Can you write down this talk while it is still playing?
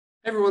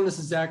Hey everyone, this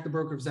is Zach, the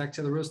broker of Zach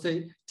Taylor Real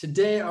Estate.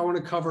 Today, I want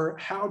to cover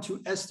how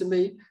to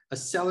estimate a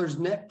seller's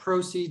net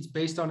proceeds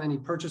based on any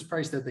purchase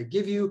price that they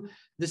give you.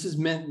 This is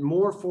meant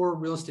more for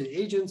real estate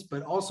agents,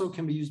 but also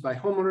can be used by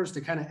homeowners to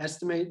kind of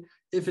estimate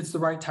if it's the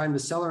right time to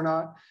sell or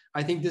not.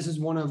 I think this is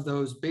one of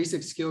those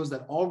basic skills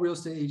that all real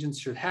estate agents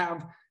should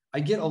have.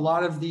 I get a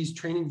lot of these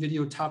training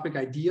video topic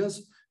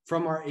ideas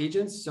from our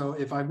agents. So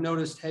if I've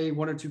noticed, hey,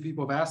 one or two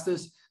people have asked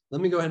this, let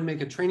me go ahead and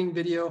make a training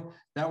video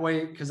that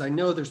way, because I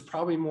know there's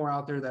probably more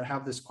out there that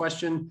have this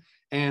question,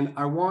 and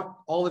I want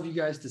all of you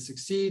guys to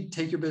succeed,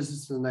 take your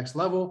business to the next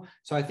level.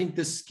 So I think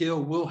this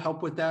skill will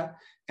help with that.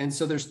 And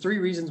so there's 3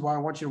 reasons why I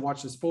want you to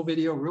watch this full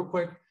video real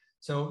quick.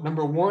 So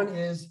number 1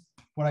 is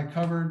what I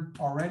covered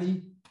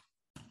already,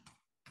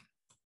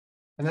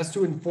 and that's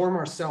to inform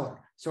our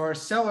seller. So our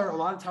seller, a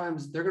lot of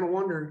times they're going to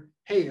wonder,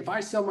 hey, if I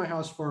sell my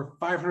house for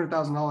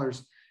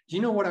 $500,000, do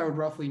you know what I would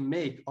roughly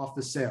make off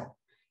the sale?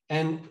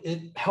 And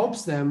it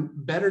helps them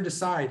better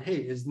decide, hey,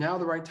 is now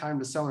the right time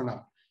to sell or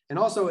not? And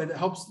also it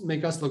helps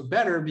make us look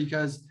better,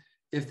 because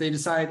if they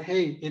decide,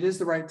 hey, it is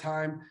the right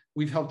time,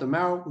 we've helped them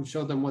out, we've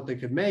showed them what they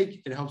could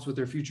make, it helps with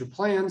their future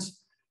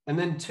plans. And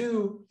then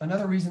 2,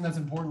 another reason that's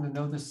important to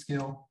know this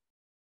skill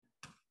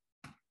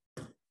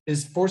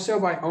is for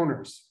sale by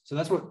owners. So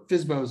that's what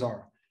FSBOs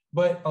are.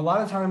 But a lot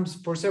of times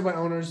for sale by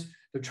owners,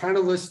 they're trying to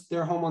list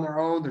their home on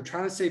their own, they're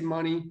trying to save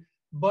money,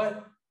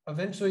 but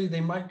eventually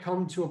they might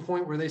come to a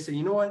point where they say,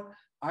 you know what,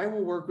 I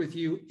will work with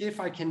you if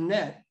I can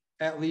net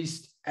at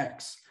least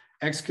X.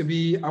 X could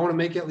be, I want to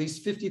make at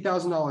least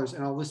 $50,000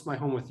 and I'll list my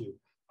home with you.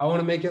 I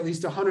want to make at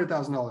least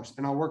 $100,000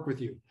 and I'll work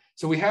with you.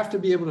 So we have to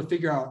be able to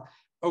figure out,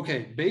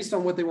 okay, based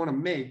on what they want to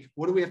make,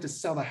 what do we have to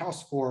sell the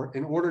house for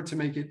in order to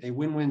make it a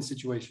win-win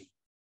situation?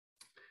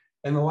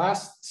 And the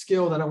last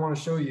skill that I want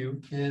to show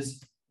you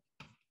is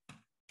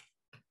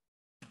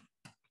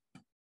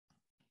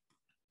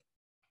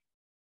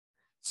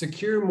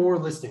secure more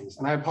listings.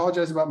 And I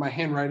apologize about my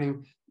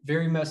handwriting,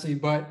 very messy,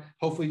 but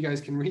hopefully you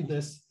guys can read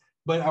this.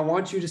 But I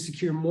want you to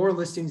secure more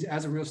listings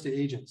as a real estate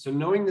agent. So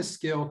knowing this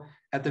skill,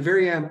 at the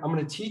very end, I'm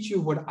going to teach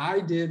you what I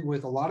did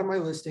with a lot of my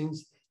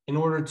listings in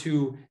order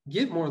to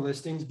get more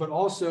listings, but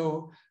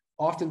also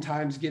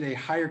oftentimes get a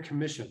higher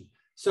commission.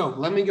 So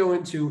let me go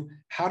into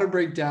how to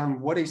break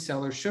down what a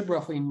seller should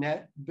roughly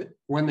net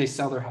when they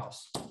sell their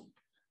house. So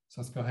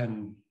let's go ahead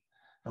and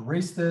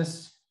erase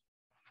this.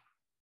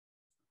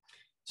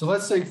 So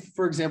let's say,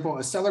 for example,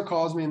 a seller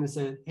calls me and they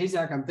say, hey,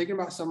 Zach, I'm thinking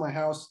about selling my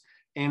house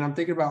and I'm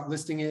thinking about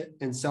listing it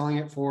and selling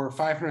it for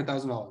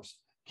 $500,000.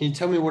 Can you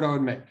tell me what I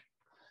would make?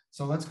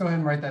 So let's go ahead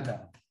and write that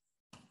down.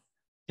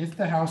 If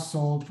the house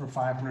sold for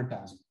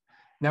 $500,000.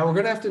 Now we're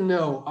going to have to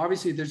know,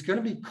 obviously there's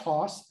going to be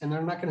costs and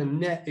they're not going to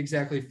net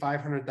exactly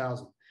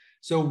 $500,000.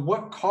 So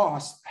what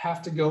costs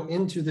have to go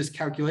into this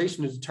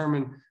calculation to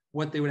determine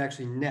what they would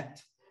actually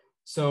net?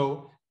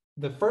 So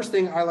the first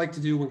thing I like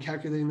to do when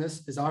calculating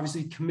this is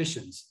obviously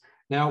commissions.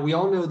 Now, we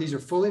all know these are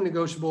fully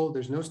negotiable.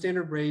 There's no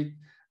standard rate,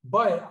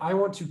 but I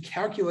want to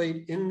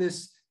calculate in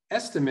this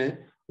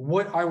estimate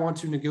what I want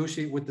to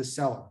negotiate with the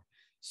seller.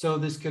 So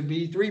this could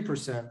be 3%,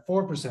 4%,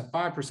 5%,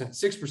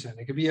 6%.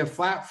 It could be a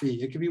flat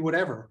fee. It could be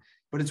whatever,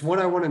 but it's what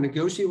I want to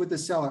negotiate with the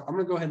seller. I'm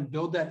going to go ahead and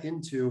build that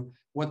into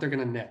what they're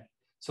going to net.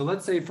 So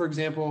let's say, for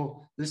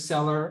example, this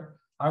seller,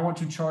 I want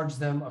to charge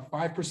them a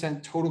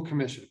 5% total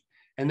commission.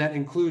 And that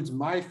includes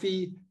my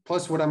fee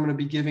plus what I'm going to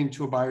be giving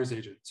to a buyer's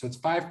agent. So it's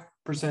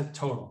 5%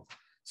 total.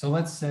 So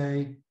let's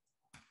say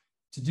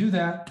to do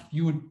that,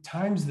 you would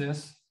times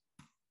this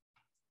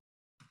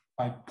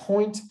by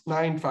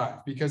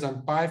 0.95 because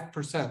I'm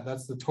 5%.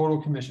 That's the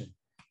total commission.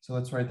 So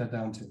let's write that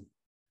down too.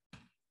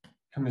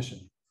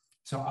 Commission.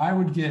 So I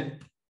would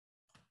get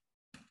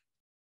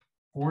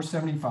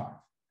 $475.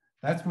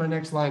 That's my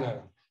next line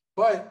item.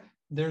 But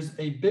there's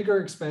a bigger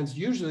expense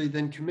usually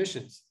than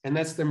commissions, and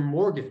that's their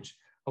mortgage.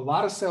 A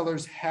lot of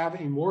sellers have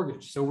a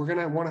mortgage. So we're going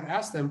to want to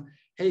ask them,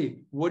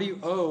 hey, what do you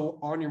owe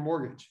on your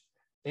mortgage?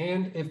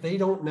 And if they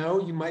don't know,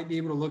 you might be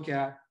able to look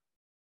at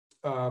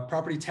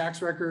property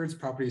tax records,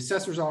 property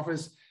assessor's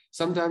office.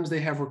 Sometimes they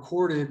have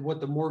recorded what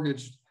the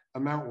mortgage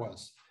amount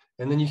was.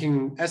 And then you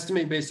can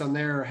estimate based on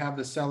there, or have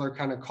the seller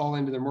kind of call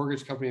into their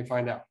mortgage company and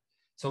find out.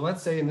 So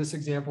let's say in this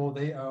example,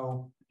 they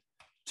owe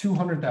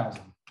 $200,000.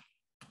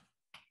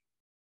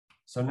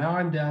 So now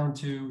I'm down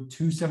to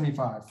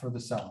 $275 for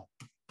the seller.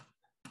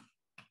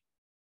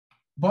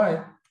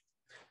 But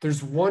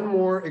there's one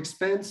more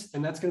expense,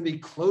 and that's going to be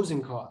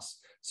closing costs.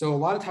 So a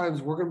lot of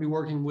times we're going to be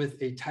working with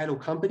a title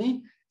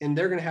company, and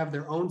they're going to have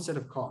their own set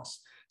of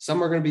costs.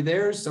 Some are going to be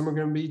theirs. Some are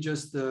going to be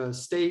just the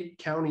state,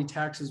 county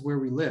taxes where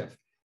we live.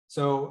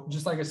 So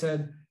just like I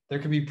said, there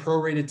could be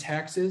prorated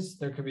taxes.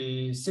 There could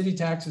be city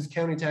taxes,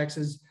 county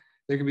taxes.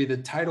 There could be the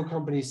title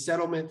company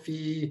settlement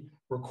fee,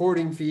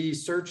 recording fee,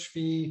 search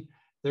fee.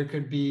 There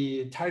could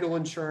be title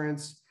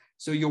insurance.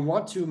 So you'll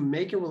want to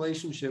make a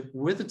relationship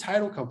with a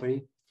title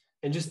company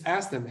and just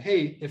ask them,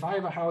 hey, if I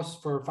have a house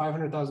for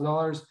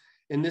 $500,000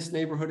 in this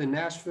neighborhood in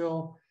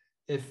Nashville,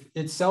 if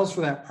it sells for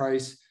that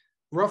price,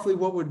 roughly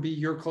what would be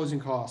your closing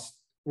costs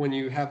when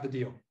you have the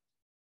deal?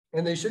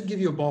 And they should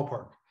give you a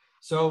ballpark.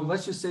 So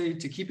let's just say,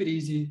 to keep it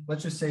easy,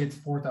 let's just say it's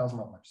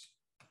 $4,000.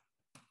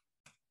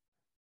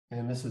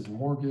 And this is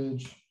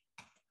mortgage,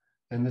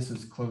 and this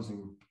is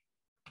closing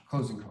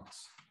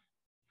costs.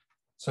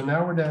 So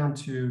now we're down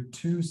to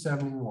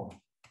 $271,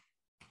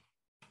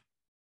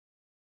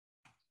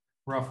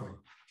 roughly.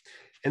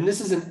 And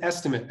this is an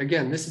estimate.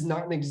 Again, this is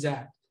not an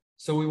exact.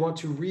 So we want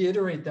to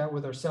reiterate that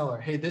with our seller.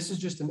 Hey, this is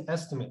just an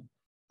estimate.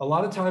 A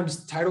lot of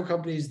times title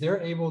companies,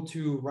 they're able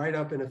to write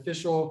up an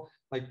official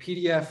like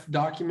PDF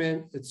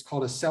document. It's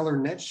called a seller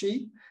net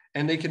sheet,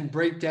 and they can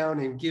break down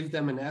and give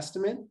them an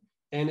estimate,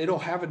 and it'll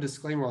have a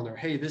disclaimer on there.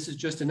 Hey, this is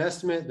just an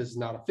estimate. This is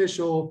not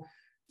official.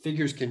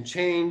 Figures can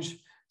change.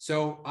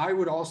 So I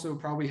would also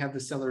probably have the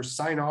seller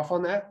sign off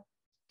on that,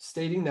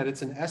 stating that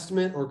it's an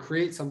estimate, or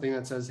create something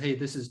that says, hey,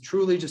 this is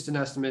truly just an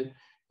estimate.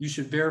 You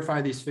should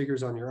verify these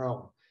figures on your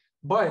own.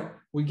 But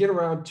we get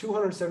around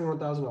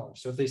 $271,000.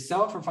 So if they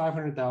sell it for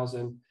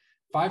 $500,000,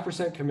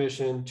 5%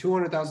 commission,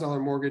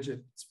 $200,000 mortgage,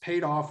 it's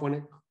paid off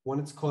when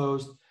it's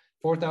closed,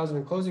 $4,000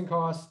 in closing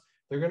costs,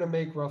 they're going to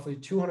make roughly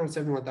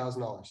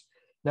 $271,000.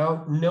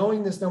 Now,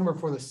 knowing this number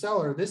for the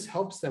seller, this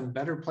helps them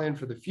better plan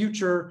for the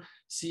future,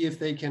 see if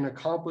they can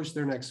accomplish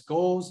their next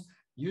goals,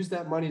 use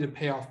that money to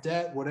pay off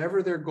debt,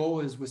 whatever their goal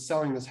is with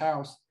selling this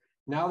house.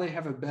 Now they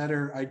have a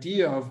better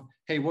idea of,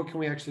 hey, what can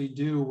we actually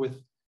do with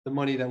the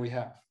money that we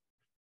have?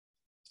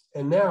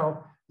 And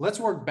now let's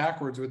work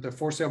backwards with the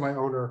for sale by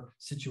owner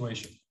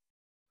situation.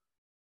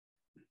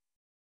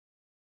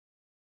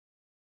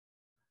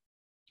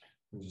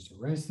 Let me just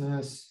erase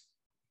this.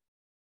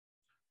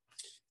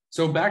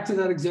 So back to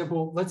that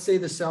example, let's say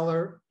the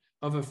seller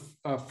of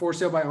a for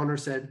sale by owner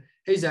said,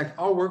 hey, Zach,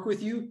 I'll work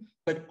with you,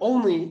 but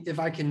only if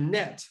I can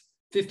net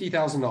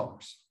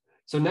 $50,000.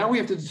 So now we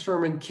have to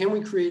determine, can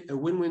we create a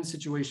win-win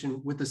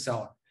situation with the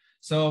seller?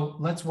 So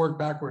let's work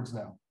backwards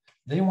now.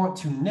 They want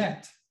to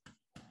net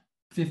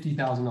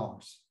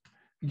 $50,000.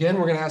 Again,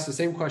 we're going to ask the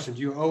same question.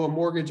 Do you owe a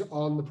mortgage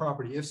on the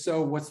property? If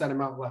so, what's that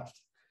amount left?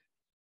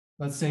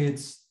 Let's say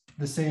it's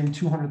the same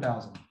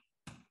 $200,000.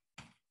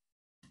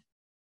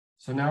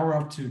 So now we're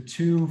up to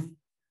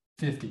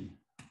 $250,000.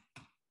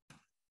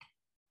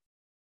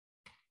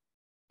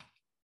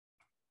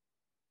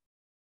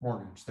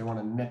 Mortgage. They want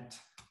to net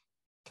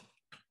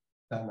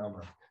that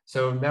number.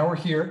 So now we're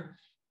here.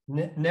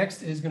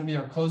 Next is going to be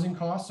our closing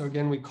costs. So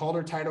again, we called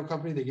our title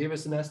company. They gave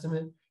us an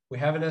estimate. We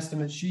have an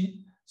estimate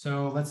sheet.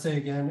 So let's say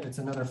again, it's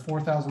another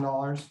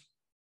 $4,000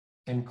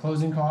 in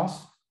closing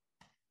costs.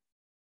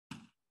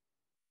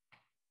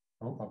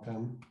 Oh, my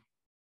pen.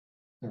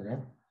 There we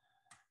go.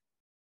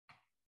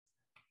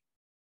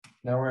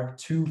 Now we're at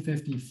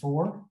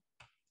 $254,000.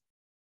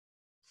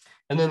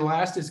 And then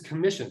last is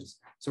commissions.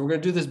 So we're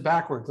going to do this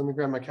backwards. Let me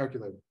grab my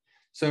calculator.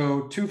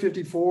 So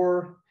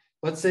 $254,000.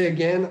 Let's say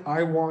again,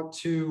 I want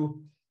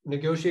to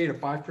negotiate a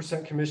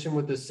 5% commission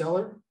with this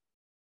seller.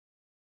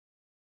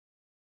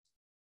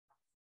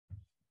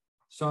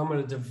 So I'm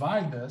going to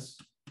divide this,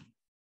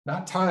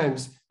 not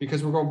times,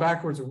 because we're going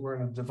backwards, and we're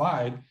going to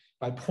divide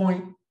by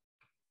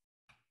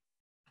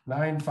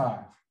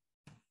 0.95.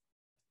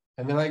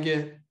 And then I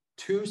get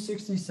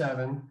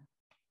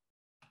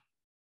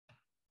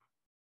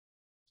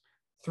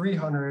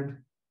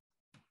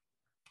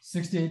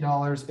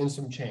 $267,368 and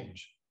some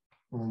change.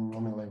 And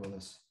let me label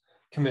this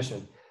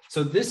commission.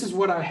 So this is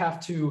what I have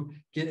to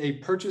get a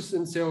purchase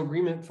and sale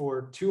agreement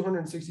for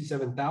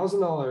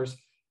 $267,000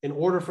 in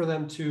order for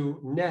them to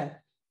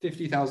net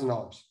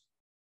 $50,000.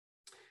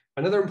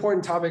 Another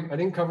important topic, I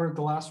didn't cover it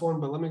the last one,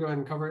 but let me go ahead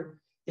and cover it,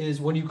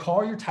 is when you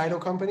call your title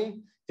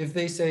company, if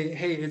they say,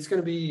 hey, it's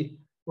going to be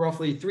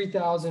roughly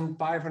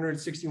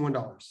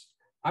 $3,561,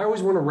 I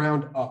always want to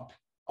round up.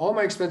 All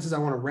my expenses, I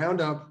want to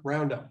round up,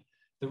 round up.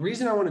 The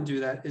reason I want to do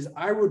that is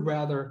I would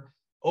rather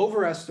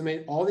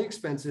overestimate all the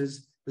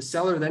expenses. The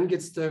seller then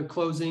gets to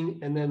closing,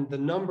 and then the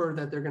number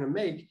that they're going to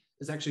make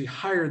is actually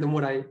higher than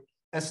what I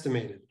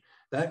estimated.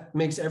 That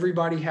makes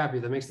everybody happy.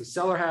 That makes the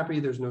seller happy.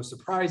 There's no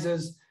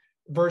surprises,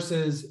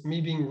 versus me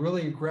being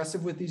really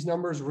aggressive with these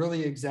numbers,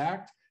 really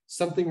exact,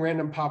 something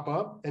random pop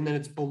up, and then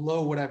it's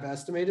below what I've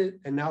estimated,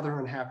 and now they're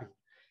unhappy.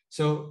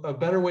 So a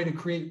better way to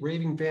create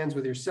raving fans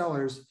with your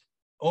sellers,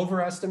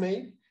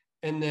 overestimate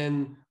and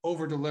then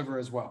over deliver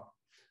as well.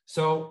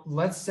 So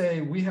let's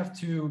say we have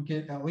to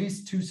get at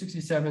least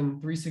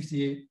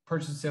 368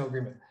 purchase and sale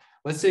agreement.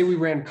 Let's say we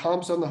ran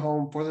comps on the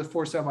home for the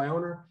for sale by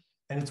owner,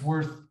 and it's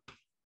worth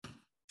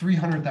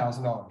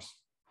 $300,000.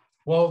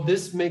 Well,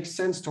 this makes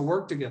sense to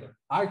work together.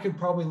 I could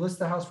probably list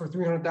the house for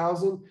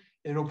 $300,000.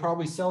 It'll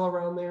probably sell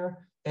around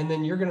there, and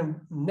then you're going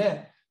to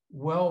net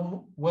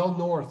well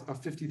north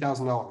of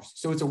 $50,000.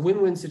 So it's a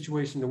win-win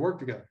situation to work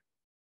together.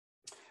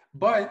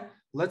 But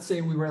let's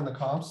say we ran the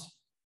comps,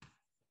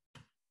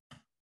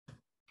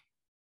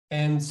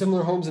 and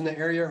similar homes in the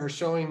area are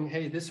showing,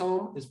 hey, this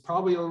home is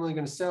probably only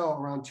going to sell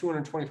around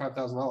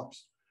 $225,000.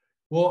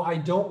 Well, I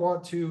don't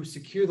want to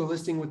secure the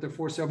listing with the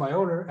for sale by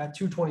owner at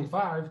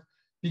 $225,000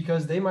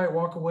 because they might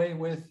walk away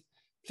with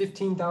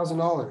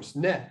 $15,000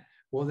 net.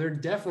 Well, they're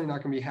definitely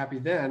not going to be happy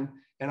then.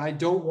 And I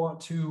don't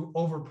want to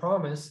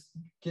overpromise,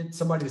 get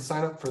somebody to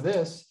sign up for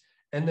this,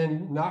 and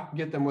then not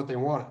get them what they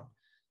wanted.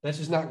 That's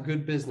just not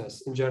good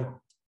business in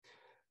general.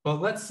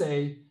 But let's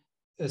say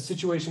a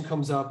situation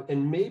comes up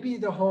and maybe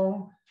the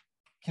home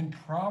can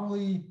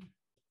probably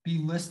be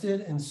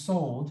listed and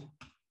sold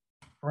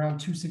around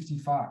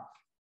 265.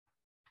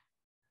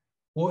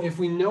 Well, if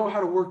we know how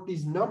to work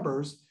these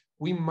numbers,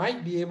 we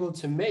might be able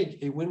to make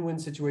a win-win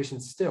situation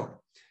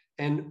still.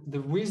 And the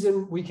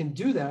reason we can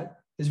do that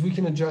is we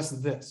can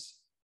adjust this.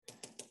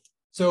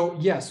 So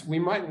yes, we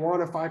might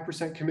want a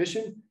 5%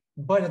 commission,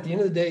 but at the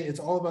end of the day, it's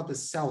all about the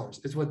sellers.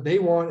 It's what they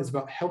want. It's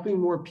about helping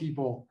more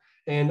people.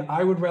 And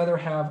I would rather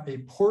have a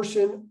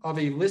portion of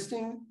a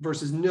listing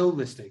versus no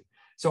listing.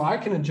 So I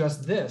can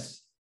adjust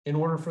this in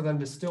order for them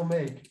to still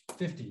make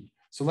 50.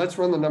 So let's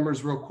run the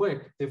numbers real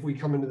quick if we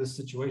come into this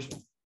situation.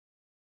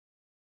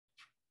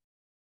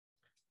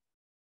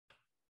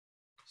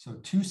 So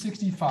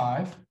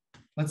 265,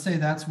 let's say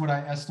that's what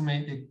I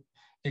estimate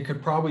it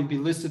could probably be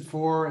listed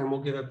for, and we'll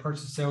get a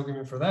purchase sale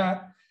agreement for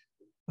that.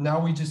 Now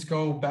we just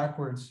go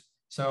backwards.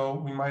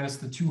 So we minus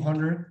the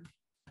 200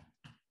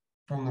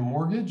 from the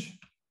mortgage.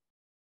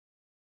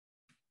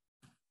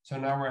 So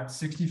now we're at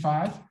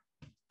 65.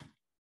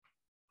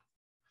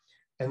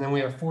 And then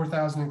we have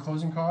 4,000 in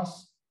closing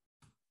costs.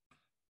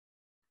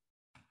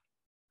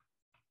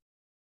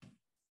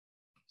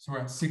 So we're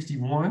at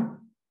 61.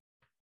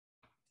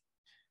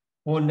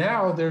 Well,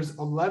 now there's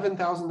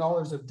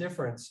 $11,000 of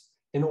difference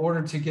in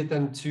order to get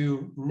them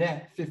to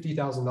net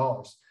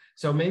 $50,000.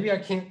 So maybe I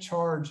can't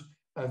charge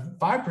a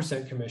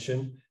 5%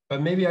 commission,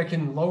 but maybe I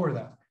can lower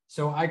that.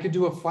 So I could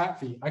do a flat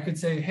fee. I could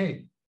say,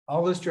 hey,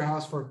 I'll list your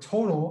house for a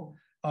total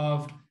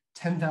of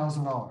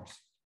 $10,000,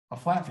 a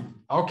flat fee.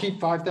 I'll keep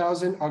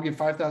 5,000. I'll give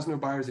 5,000 to a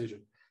buyer's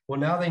agent. Well,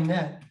 now they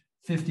net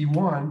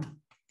 51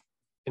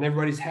 and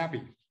everybody's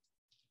happy.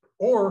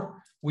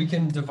 Or we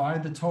can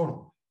divide the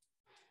total.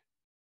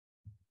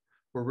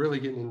 We're really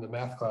getting into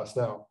math class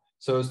now.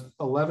 So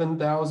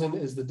 11,000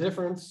 is the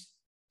difference.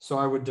 So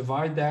I would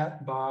divide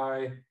that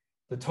by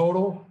the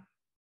total,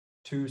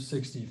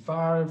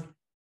 265.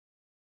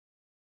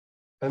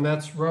 And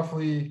that's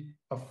roughly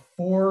a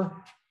we'll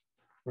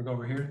go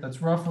over here.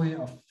 That's roughly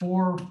a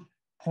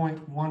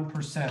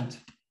 4.1%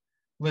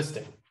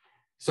 listing.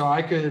 So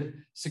I could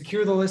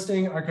secure the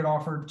listing. I could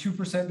offer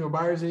 2% to a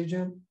buyer's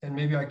agent, and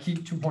maybe I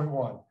keep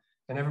 2.1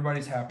 and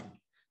everybody's happy.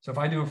 So if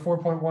I do a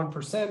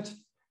 4.1%,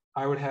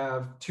 I would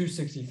have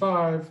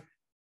 265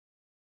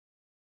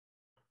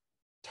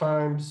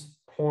 times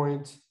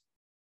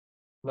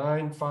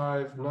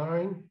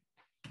 0.959.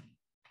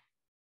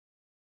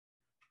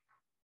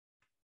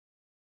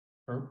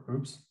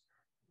 Oops,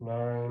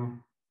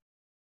 9.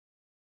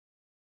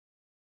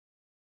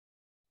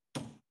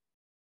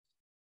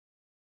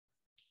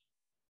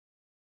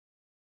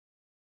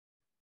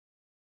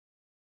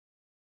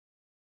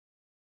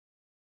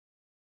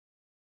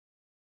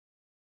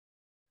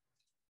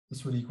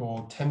 This would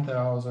equal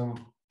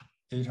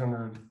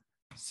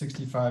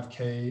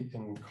 10,865K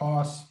in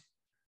costs.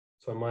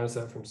 So I minus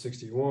that from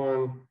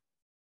 61.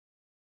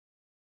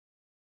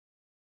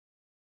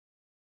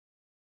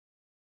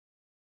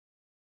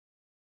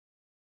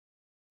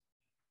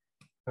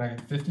 And I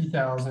get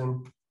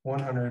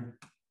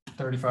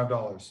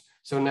 $50,135.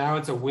 So now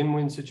it's a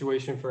win-win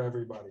situation for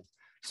everybody.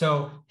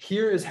 So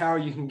here is how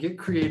you can get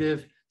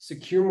creative,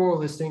 secure more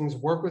listings,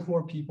 work with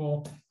more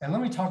people. And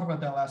let me talk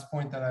about that last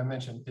point that I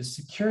mentioned, is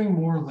securing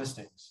more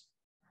listings.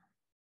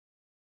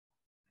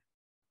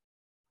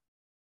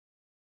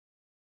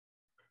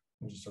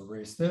 I'll just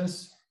erase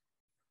this.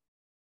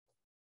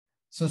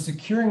 So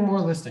securing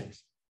more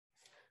listings.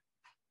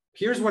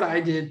 Here's what I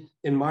did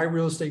in my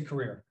real estate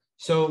career.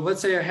 So let's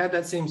say I had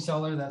that same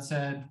seller that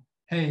said,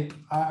 hey,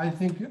 I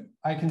think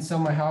I can sell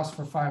my house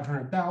for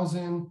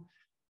 $500,000,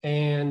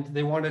 and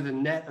they wanted to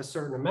net a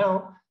certain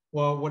amount.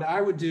 Well, what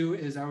I would do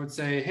is I would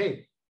say,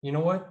 hey, you know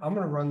what? I'm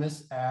going to run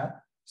this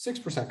at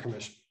 6%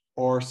 commission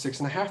or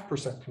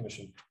 6.5%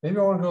 commission. Maybe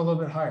I want to go a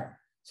little bit higher.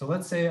 So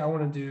let's say I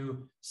want to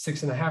do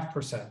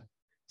 6.5%.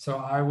 So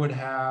I would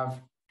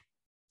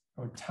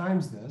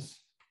times this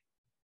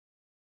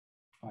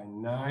by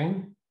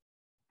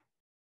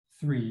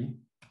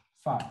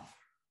 935.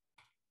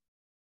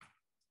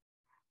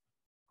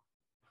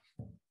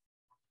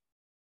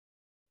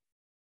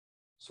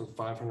 So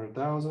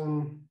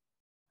 500,000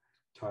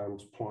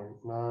 times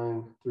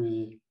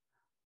 0.935,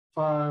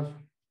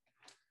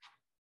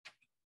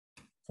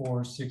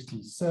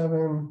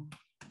 467,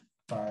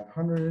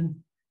 500,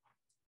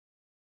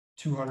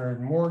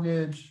 200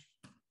 mortgage,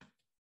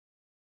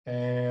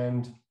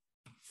 and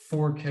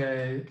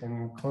 4K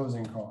in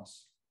closing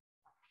costs.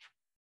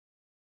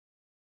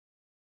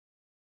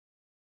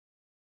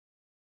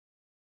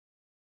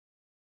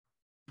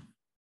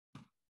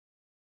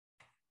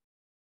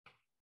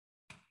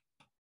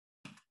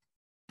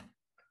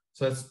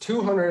 So that's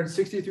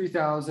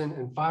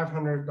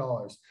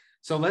 $263,500.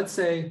 So let's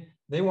say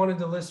they wanted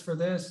to list for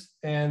this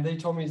and they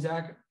told me,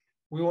 Zach,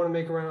 we want to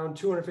make around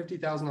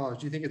 $250,000.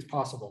 Do you think it's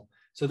possible?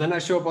 So then I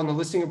show up on the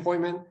listing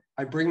appointment.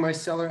 I bring my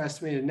seller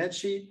estimated net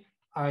sheet.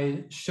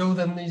 I show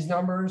them these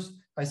numbers.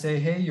 I say,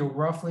 hey, you'll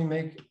roughly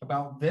make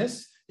about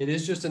this. it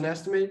is just an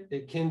estimate.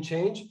 It can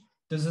change.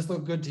 Does this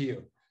look good to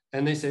you?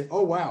 And they say,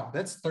 oh, wow,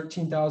 that's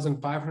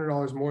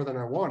 $13,500 more than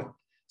I wanted.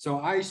 So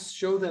I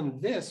show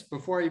them this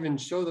before I even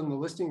show them the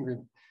listing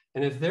agreement.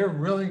 And if they're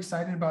really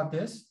excited about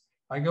this,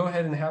 I go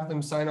ahead and have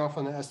them sign off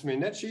on the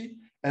estimated net sheet.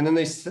 And then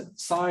they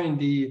sign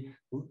the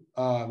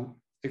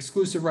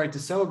exclusive right to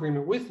sell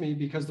agreement with me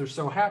because they're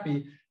so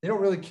happy. They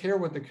don't really care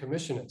what the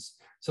commission is.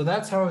 So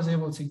that's how I was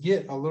able to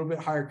get a little bit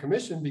higher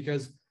commission,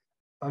 because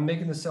I'm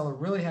making the seller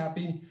really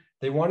happy.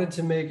 They wanted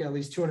to make at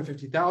least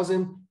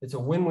 $250,000. It's a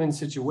win-win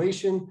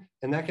situation,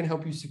 and that can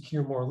help you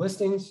secure more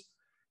listings.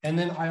 And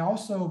then I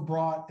also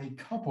brought a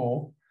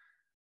couple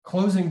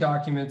closing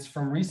documents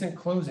from recent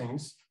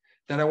closings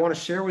that I want to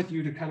share with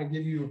you to kind of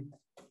give you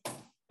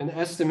an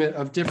estimate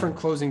of different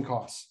closing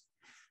costs.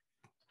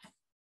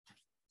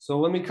 So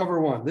let me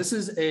cover one. This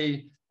is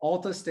a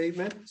Alta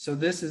statement. So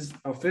this is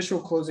official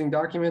closing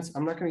documents.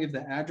 I'm not going to give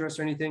the address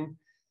or anything,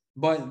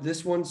 but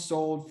this one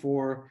sold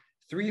for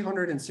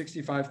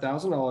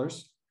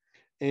 $365,000.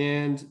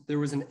 And there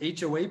was an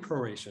HOA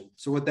proration.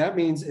 So what that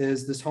means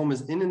is this home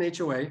is in an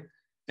HOA,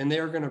 and they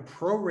are going to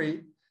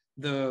prorate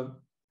the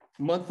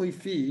monthly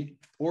fee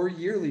or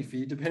yearly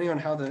fee, depending on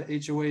how the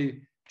HOA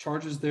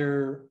charges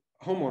their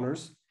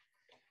homeowners.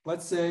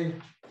 Let's say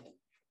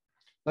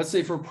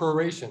for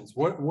prorations,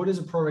 what is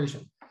a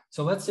proration?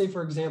 So let's say,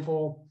 for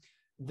example,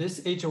 this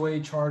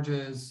HOA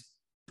charges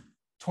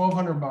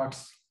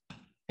 $1,200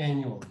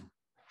 annually.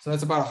 So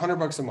that's about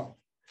 $100 a month.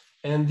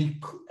 And the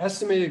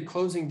estimated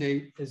closing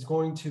date is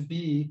going to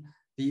be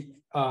the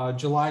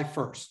July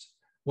 1st.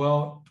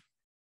 Well,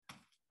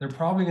 they're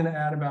probably going to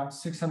add about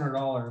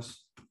 $600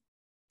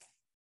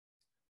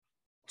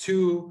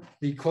 to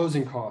the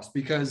closing cost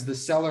because the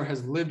seller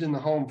has lived in the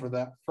home for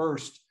that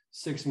first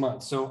 6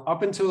 months. So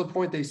up until the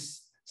point they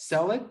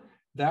sell it,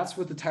 that's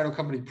what the title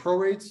company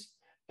prorates,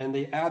 and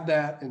they add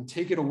that and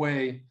take it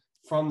away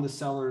from the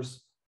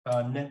seller's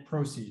net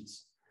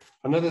proceeds.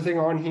 Another thing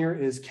on here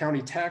is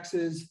county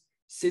taxes,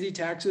 city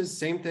taxes,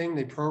 same thing.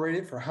 They prorate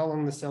it for how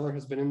long the seller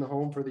has been in the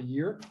home for the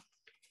year.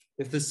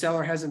 If the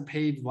seller hasn't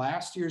paid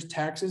last year's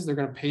taxes, they're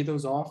going to pay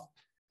those off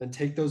and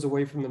take those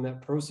away from the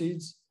net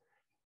proceeds.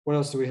 What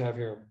else do we have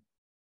here?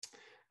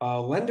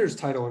 Lender's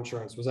title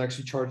insurance was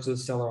actually charged to the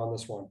seller on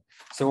this one.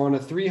 So on a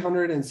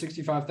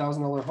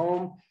 $365,000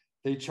 home,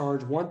 they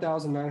charge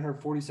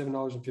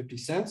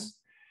 $1,947.50.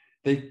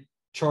 They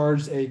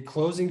charged a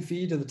closing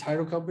fee to the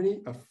title company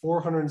of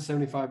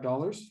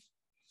 $475.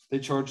 They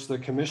charge the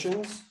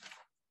commissions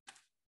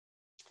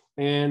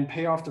and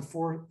pay off the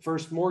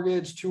first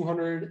mortgage,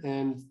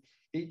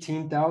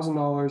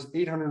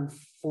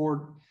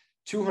 $218,804,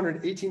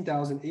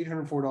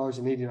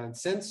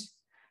 $218,804.89.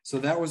 So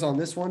that was on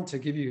this one to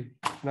give you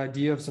an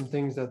idea of some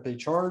things that they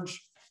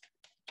charge.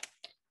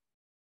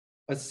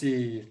 Let's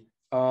see,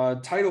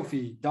 title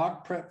fee,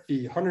 doc prep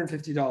fee,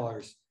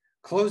 $150,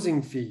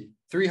 closing fee,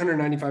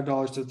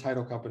 $395 to the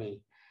title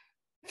company,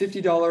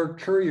 $50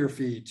 courier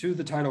fee to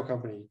the title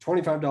company,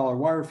 $25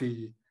 wire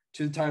fee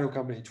to the title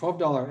company, $12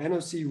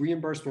 NOC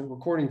reimbursement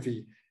recording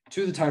fee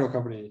to the title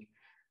company,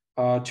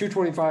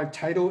 $225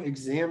 title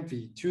exam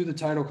fee to the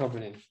title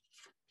company.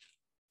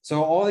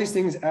 So all these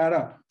things add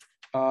up.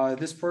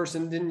 This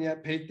person didn't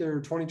yet pay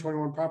their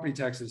 2021 property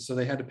taxes, so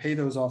they had to pay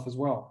those off as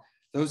well.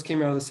 Those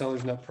came out of the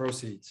seller's net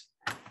proceeds.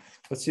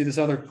 Let's see this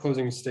other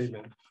closing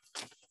statement.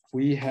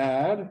 We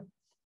had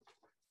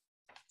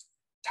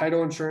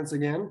title insurance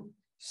again.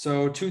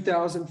 So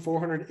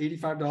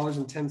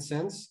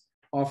 $2,485.10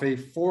 off a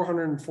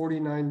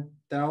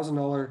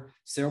 $449,000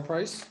 sale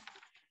price.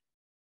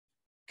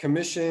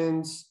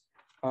 Commissions,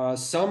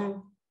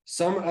 some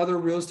other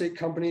real estate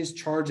companies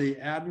charge a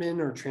admin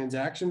or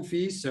transaction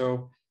fee.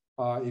 So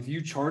if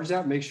you charge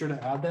that, make sure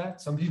to add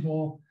that. Some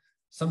people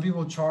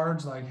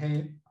charge like,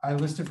 hey, I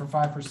listed for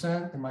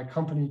 5% and my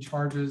company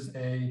charges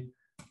a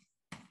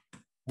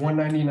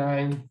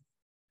 $199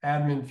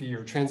 admin fee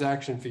or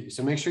transaction fee.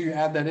 So make sure you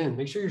add that in.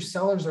 Make sure your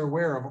sellers are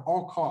aware of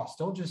all costs.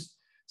 Don't just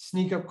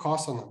sneak up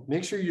costs on them.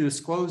 Make sure you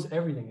disclose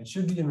everything. It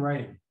should be in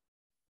writing.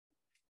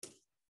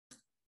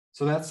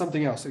 So that's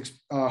something else.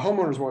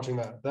 Homeowners watching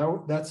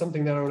that's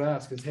something that I would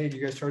ask is, hey, do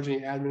you guys charge any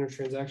admin or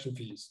transaction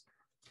fees?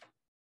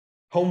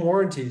 Home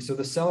warranty. So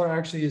the seller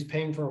actually is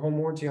paying for a home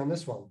warranty on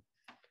this one.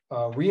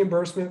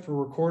 Reimbursement for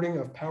recording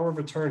of power of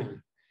attorney,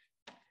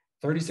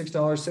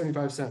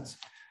 $36.75.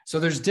 So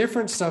there's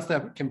different stuff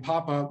that can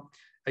pop up.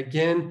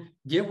 Again,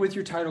 get with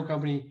your title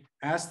company,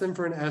 ask them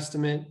for an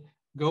estimate.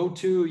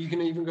 You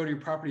can even go to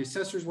your property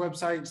assessor's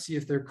website, see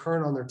if they're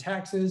current on their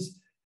taxes.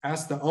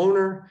 Ask the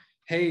owner,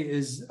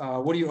 hey,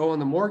 what do you owe on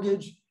the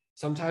mortgage?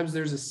 Sometimes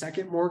there's a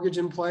second mortgage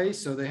in play,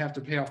 so they have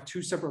to pay off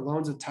 2 separate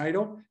loans at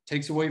title,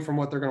 takes away from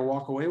what they're going to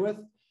walk away with.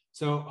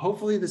 So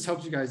hopefully this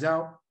helps you guys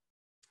out.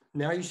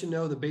 Now you should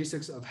know the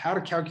basics of how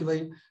to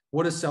calculate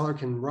what a seller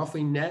can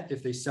roughly net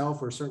if they sell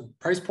for a certain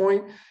price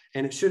point,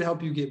 and it should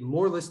help you get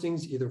more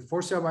listings, either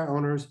for sale by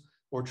owners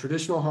or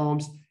traditional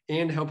homes,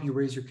 and help you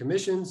raise your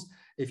commissions.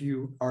 If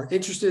you are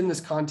interested in this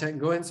content,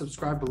 go ahead and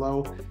subscribe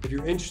below. If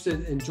you're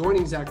interested in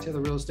joining Zach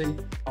Taylor Real Estate,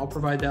 I'll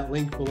provide that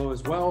link below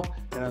as well.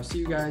 And I'll see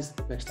you guys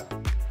next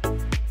time.